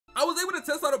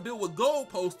a build with gold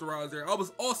Posterizer, I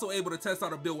was also able to test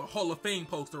out a build with Hall of Fame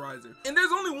Posterizer. And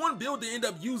there's only one build to end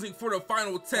up using for the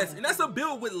final test, and that's a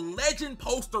build with Legend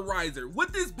Posterizer.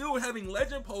 With this build having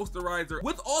Legend Posterizer,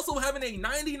 with also having a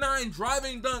 99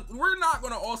 driving dunk, we're not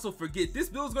gonna also forget this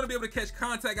build is gonna be able to catch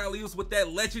contact alley-oops with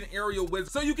that Legend aerial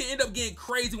wizard. So you can end up getting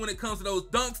crazy when it comes to those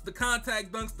dunks, the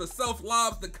contact dunks, the self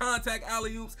lobs, the contact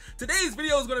alley-oops. Today's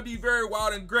video is gonna be very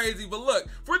wild and crazy, but look,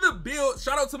 for the build,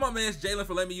 shout out to my man JALEN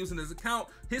for letting me use his account.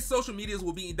 His social medias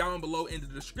will be down below in the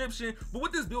description. But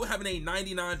with this build having a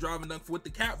 99 driving dunk with the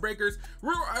cap breakers,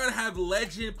 we're gonna have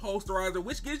Legend Posterizer,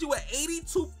 which gives you an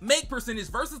 82 make percentage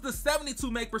versus the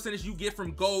 72 make percentage you get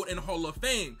from gold and Hall of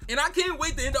Fame. And I can't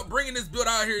wait to end up bringing this build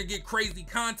out here and get crazy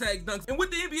contact dunks. And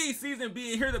with the NBA season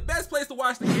being here, the best place to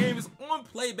watch the game is on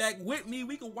Playback with me.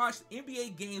 We can watch the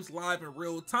NBA games live in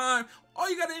real time. All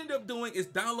you gotta end up doing is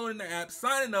downloading the app,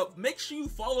 signing up, make sure you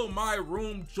follow my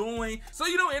room, join, so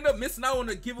you don't end up missing out on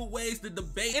the giveaways, the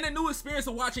debate, and a new experience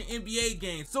of watching NBA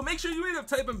games. So make sure you end up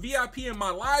typing VIP in my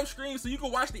live stream so you can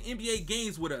watch the NBA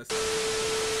games with us.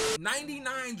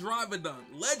 99 driver dunk,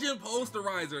 Legend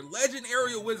Posterizer, Legend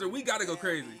aerial wizard. We gotta go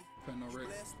crazy. No, Rick.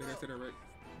 Say that, Rick.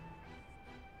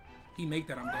 He make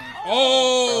that, I'm done.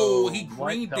 Oh, he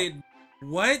greened it.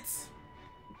 What?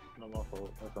 No, my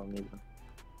fault. That's on me.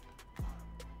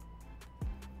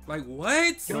 Like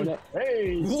what?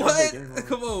 Hey, what?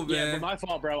 Come on, man. Yeah, but my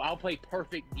fault, bro. I'll play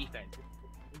perfect defense.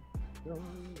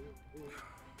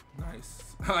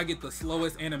 Nice. I get the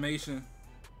slowest animation.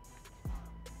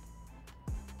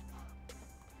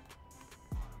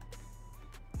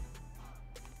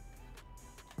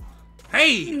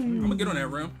 Hey, I'm gonna get on that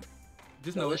rim.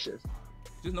 Just know it. Just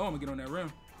know I'm gonna get on that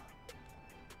rim.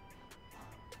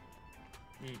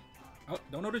 Oh,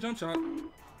 don't know the jump shot.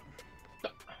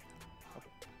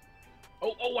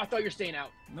 Oh, I thought you were staying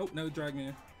out. Nope, no drag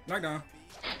man. Knockdown.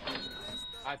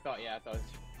 I thought.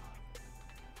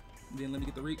 Then let me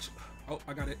get the reach. Oh,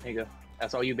 I got it. There you go.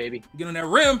 That's all you, baby. Get on that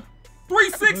rim.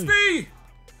 360.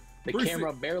 The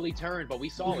camera barely turned, but we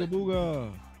saw it.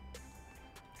 Booga.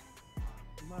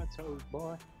 My toes,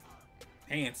 boy.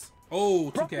 Hands.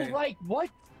 Oh, 2K. Like what?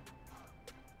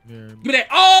 Give me that.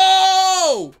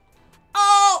 Oh!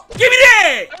 Oh! Give me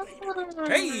that!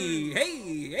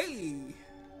 Hey!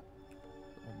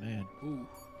 Oh man. Ooh.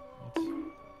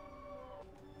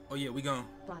 Oh yeah, we gone.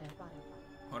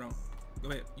 Hold on. Go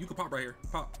ahead. You can pop right here.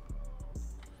 Pop.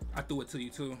 I threw it to you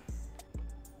too.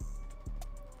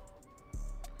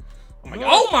 Oh my god.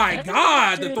 Oh my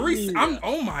god. The three.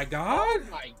 Oh my god. Oh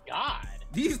my god.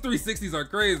 These 360s are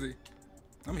crazy.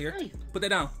 I'm here. Put that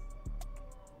down.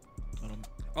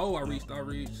 Oh, I reached.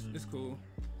 It's cool.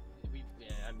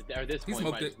 Yeah, at this point,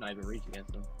 you might not even reach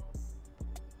against them.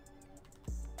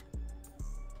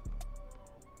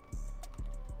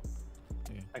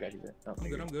 I got you there. Oh,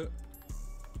 I'm good.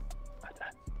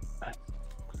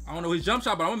 I don't know his jump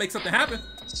shot, but I'm gonna make something happen.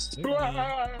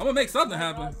 I'm gonna make something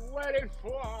happen. Let it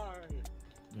fly.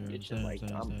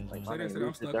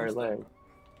 I'm stuck.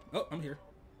 Oh, I'm here.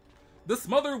 The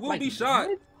smother will be shot.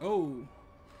 Oh.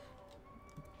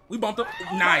 We bumped up.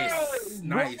 Nice.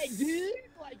 Nice.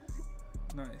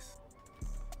 Nice.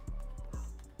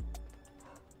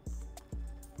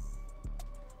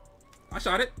 I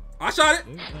shot it.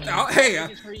 Hey,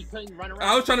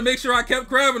 I was trying to make sure I kept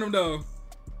grabbing him though.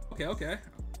 Okay.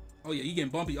 Oh yeah, you getting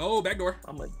bumpy. Oh, backdoor.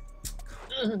 I'm like,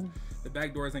 the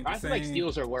backdoors ain't the same. I feel like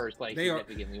steals are worse, like they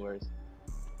significantly worse.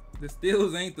 The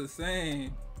steals ain't the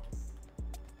same.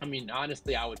 I mean,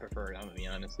 honestly, I would prefer it. I'm gonna be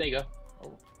honest. There you go.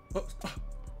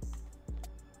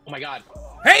 Oh my god.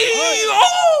 Hey!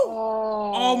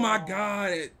 Oh my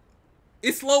god.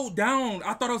 It slowed down.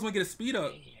 I thought I was gonna get a speed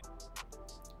up.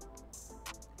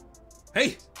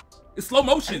 Hey, it's slow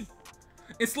motion.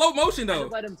 It's slow motion though. I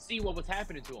just let him see what was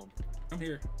happening to him. I'm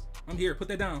here. Put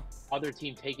that down. Other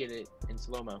team taking it in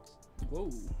slow-mo. Whoa.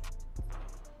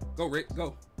 Go, Rick.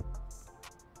 Go.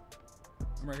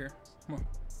 I'm right here. Come on.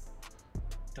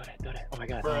 Do that. Oh my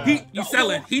god. You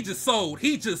selling. He just sold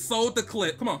the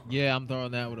clip. Come on. Yeah, I'm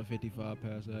throwing that with a 55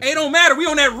 pass. It don't matter. We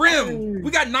on that rim.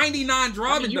 We got 99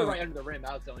 driving. You're right under the rim.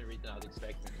 That was the only reason I was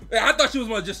expecting. Yeah, I thought she was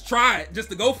gonna just try it, just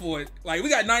to go for it. Like, we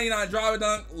got 99 driving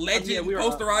dunk, Legend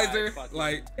Posterizer.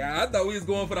 Like, yeah, I thought we was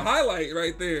going for the highlight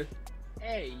right there.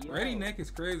 Hey, Ready neck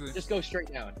is crazy. Just go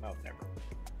straight down. Oh, never.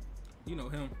 You know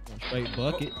him. Straight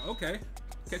bucket. Oh, okay.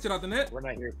 Catch it out the net. We're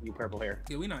not here for you, purple hair.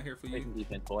 Yeah, we're not here for you. Making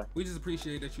defense, boy. We just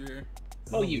appreciate that you're here.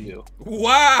 Oh, you do.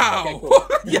 Wow. Okay, cool.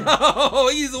 Yo,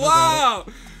 he's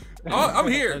wild. Oh, I'm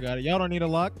here. I got it. Y'all don't need a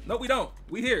lock. No, we don't.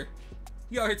 We here.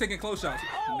 He out here taking close shots.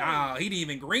 Nah, he didn't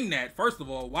even green that. First of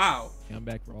all, wow. Yeah, I'm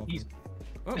back for all.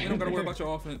 Oh, we don't gotta worry about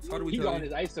your offense. How do we He's tell on you?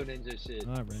 his ISO ninja shit.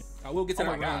 All right. I will get to Oh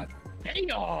that my rim. god.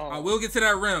 Damn. I will get to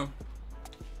that rim.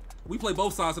 We play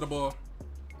both sides of the ball.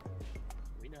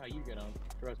 We know how you get on.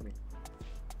 Trust me.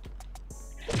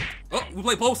 Oh, we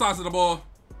play both sides of the ball.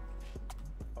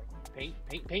 Paint.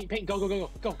 Go. He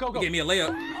gave me a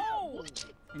layup. Oh!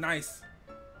 Nice.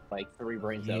 Like 3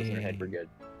 brain cells in her head for good.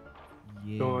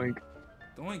 Yeah.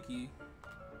 Doinky.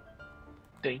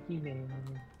 Thank you, man.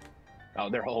 Oh,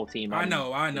 their whole team. I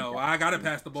know. I gotta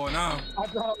pass the ball now. I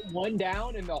brought 1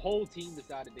 down, and the whole team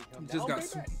decided to come down.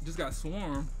 Just got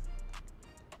swarmed.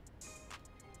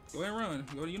 Go ahead and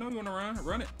run. You know you wanna run.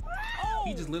 Run it. Oh!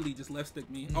 He just literally just left stick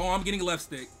me. Oh, I'm getting left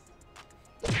stick.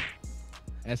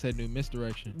 That's that new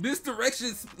misdirection.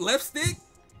 Misdirection left stick?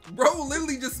 Bro,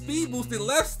 literally just speed boosted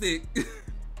left stick.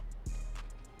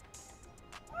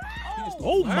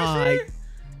 Oh my.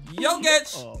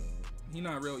 Jokic. Oh. He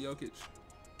not real Jokic.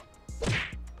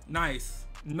 Nice.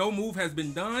 No move has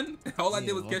been done. All I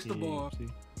did was catch the ball.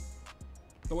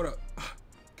 Throw it up.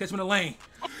 Catch him in the lane.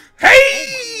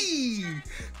 Hey!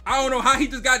 I don't know how he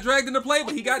just got dragged into play,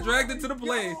 but he got dragged into the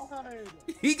play.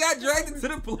 He got dragged into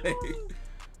the play.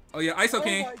 Oh yeah, ISO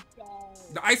King.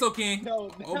 The ISO King. No,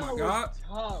 oh my god.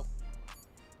 Tough.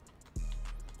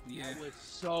 Yeah. That was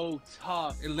so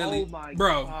tough. It literally, oh my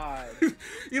bro. god.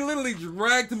 He literally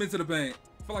dragged him into the paint.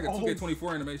 I feel like a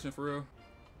 2K24 animation for real.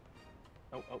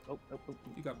 Oh.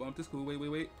 You got bumped. It's cool.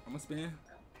 Wait. I'm gonna spin.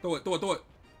 Throw it.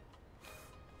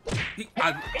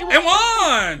 It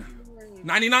won!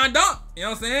 99 dunk. You know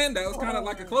what I'm saying? That was kind of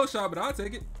like a close shot, but I'll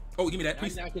take it. Oh, give me that,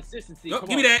 please. 99 consistency. Oh,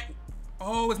 give me that.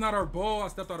 Oh, it's not our ball. I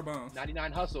stepped out of bounds.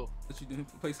 99 hustle. But you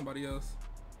didn't play somebody else.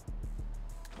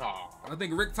 Oh I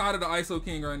think Rick tired of the ISO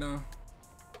King right now.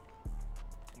 Oh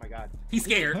my god. He's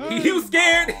scared. He was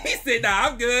scared. He said, nah,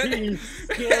 I'm good.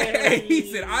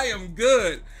 He said, I am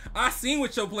good. I seen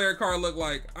what your player card looked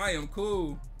like. I am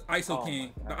cool. ISO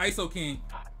King. The ISO King.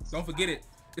 Don't forget it.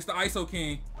 It's the ISO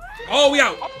King. Oh, we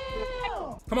out.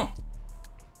 Come on.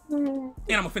 And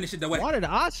I'm gonna finish it that way. Why did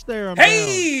I stare him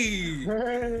Hey!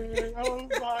 Oh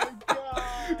my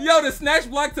god. Yo, the snatch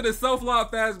block to the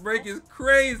self-lob fast break is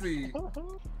crazy.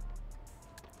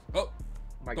 Oh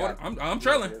my god. I'm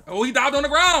trailing. Oh, he dived on the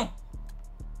ground.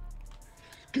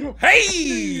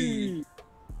 Hey!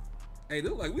 Hey,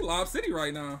 look like we Lob City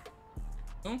right now.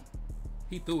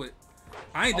 He threw it.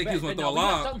 I ain't think he was gonna throw a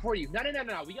lob. We got something for you.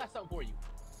 No. We got something for you.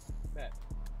 Bet.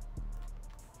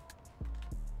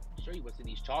 I'll show you what's in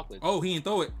these chocolates. Oh, he didn't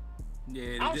throw it.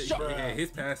 Yeah, yeah,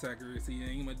 his pass accuracy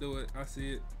ain't gonna do it. I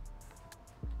see it.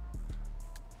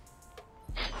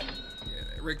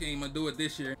 Yeah, Rick ain't gonna do it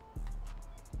this year.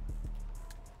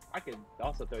 I could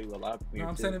also throw you a lob. No,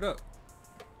 I'm setting it up.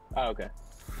 Oh, okay.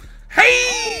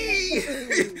 Hey!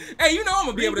 Hey, you know I'm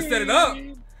gonna be able to set it up.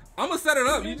 I'm gonna set it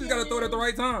up. You just gotta throw it at the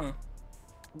right time.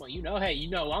 Come on, hey,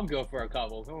 I'm good for a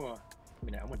couple. Come on.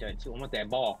 I want that too. I want that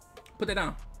ball. Put that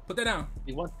down. Put that down.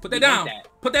 Put that down.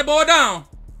 Put that ball down.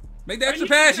 Make the extra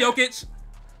pass, Jokic.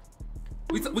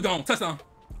 We gone. Touchdown.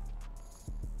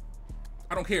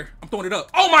 I don't care. I'm throwing it up.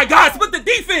 Oh my God! Split the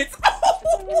defense.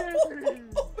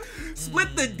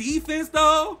 Split the defense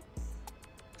though.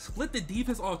 Split the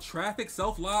defense off traffic,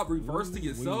 self lob, reverse to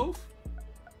yourself.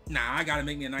 Nah, I gotta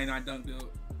make me a 99 dunk build.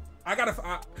 I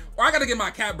gotta get my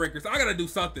cap breakers. I gotta do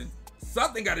something.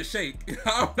 Something gotta shake.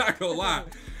 I'm not gonna lie.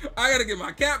 I gotta get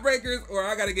my cap breakers or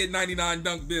I gotta get 99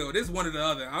 dunk build. It's one or the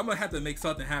other. I'm gonna have to make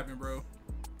something happen, bro.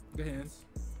 Good hands.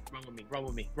 Run with me. Run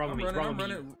with me.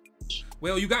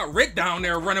 Well, you got Rick down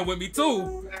there running with me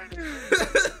too.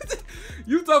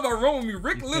 You talk about run with me.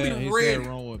 Rick literally ran.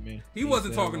 Run with me. He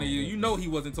wasn't talking to you. You know he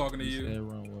wasn't talking to you.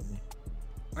 Run with me.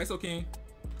 ISO King.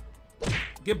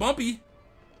 Get bumpy.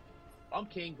 I'm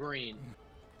King Green.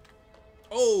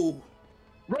 Oh.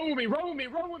 Run with me.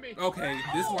 Okay,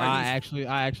 this is why I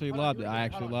actually lobbed it. Give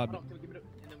it up,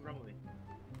 and then run with me.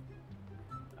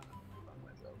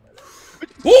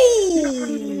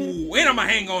 Woo! And I'm gonna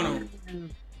hang on him. I'm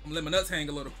gonna let my nuts hang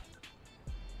a little.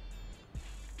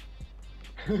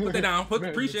 Put that down.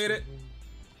 Appreciate it.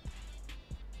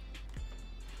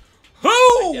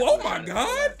 Oh my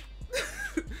God.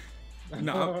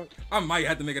 Nah, I might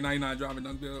have to make a 99 driving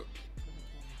dunk build.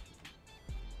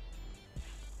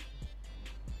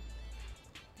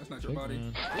 That's not your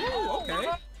body. Ooh, okay.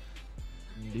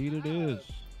 Indeed it is.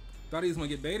 Thought he was gonna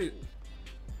get baited.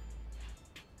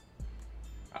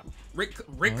 Rick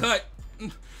cut.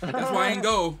 That's why I ain't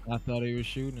go. I thought he was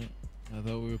shooting it. I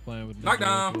thought we were playing with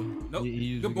knockdown. Nope.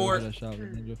 Good board. That shot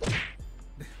with Ninja.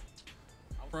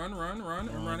 Run.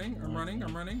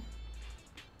 I'm running.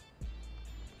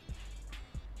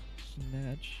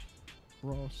 Snatch.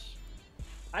 Ross.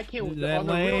 I can't. That On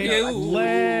the lane. real, Yeah,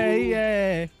 ooh.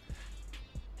 Yeah.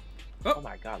 oh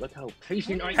my god, look how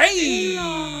patient I Hey!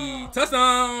 am.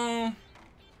 Touchdown!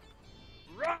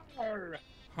 Roar!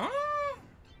 Huh?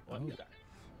 What you got?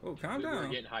 Oh, calm We were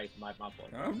down. getting hyped, my fault.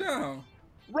 Calm down.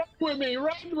 Run with me,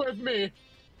 run with me.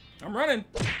 I'm running.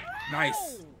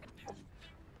 Nice.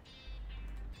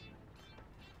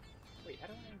 Wait, how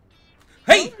do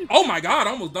I? Hey! Oh my god,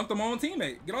 I almost dunked on my own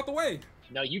teammate. Get out the way.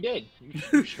 No, you did.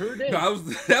 You sure did. No,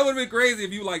 that would have been crazy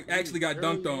if you like actually got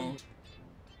dunked on.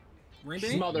 Ring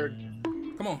beam? Smothered.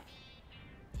 Come on.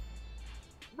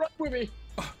 Run with me.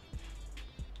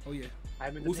 Oh yeah.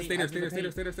 I'm in the Ooh, paint, stay there, I'm stay in there, the stay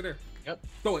there, paint. stay there, stay there. Yep.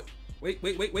 Throw it.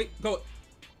 Wait. Go it.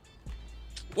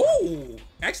 Ooh!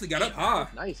 Actually got up high.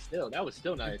 Nice still. That was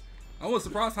still nice. I was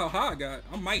surprised how high I got.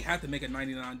 I might have to make a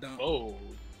 99 dunk. Oh.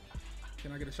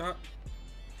 Can I get a shot?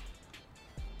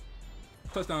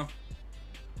 Touchdown.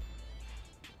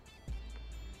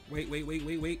 Wait.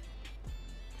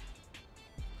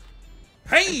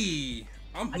 Hey!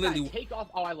 I'm I literally. got take off.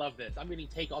 Oh, I love this. I'm getting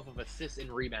take off of assists and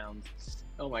rebounds.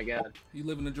 Oh my god. You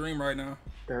living the dream right now.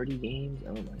 30 games.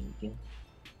 Oh my god.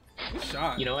 Good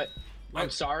shot. You know what? I'm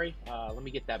Right. sorry. Let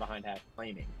me get that behind half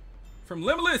flaming. From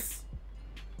Limitless.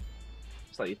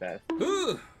 Slightly fast.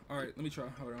 Ugh. All right, let me try.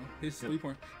 Hold on. His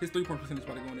 3-point percentage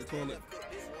about to go in the toilet.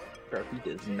 Bro, he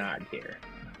does not care.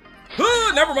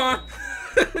 Never mind.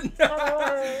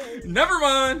 Never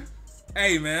mind.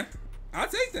 Hey man, I'll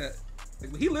take that.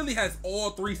 He literally has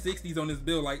all 360s on this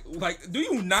build. Like, do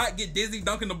you not get dizzy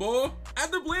dunking the ball?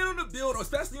 After playing on the build,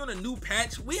 especially on a new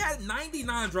patch, we had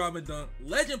 99 drive and dunk,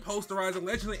 legend posterizer,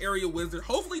 legend area wizard.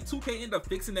 Hopefully 2K end up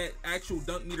fixing that actual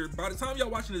dunk meter. By the time y'all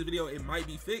watching this video, it might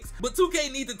be fixed. But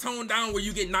 2K need to tone down where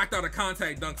you get knocked out of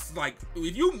contact dunks. Like,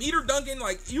 if you meter dunking,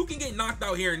 like, you can get knocked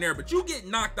out here and there, but you get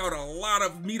knocked out a lot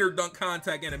of meter dunk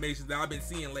contact animations that I've been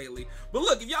seeing lately. But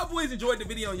look, if y'all boys enjoyed the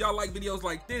video and y'all like videos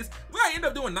like this, we might end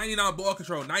up doing 99 ball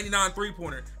control, 99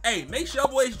 3-pointer. Hey, make sure y'all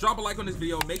boys drop a like on this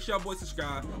video. Make sure y'all boys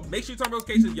subscribe. Make sure you turn on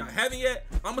notifications if y'all haven't yet.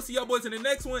 I'm gonna see y'all boys in the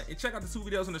next one, and check out the 2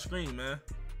 videos on the screen, man.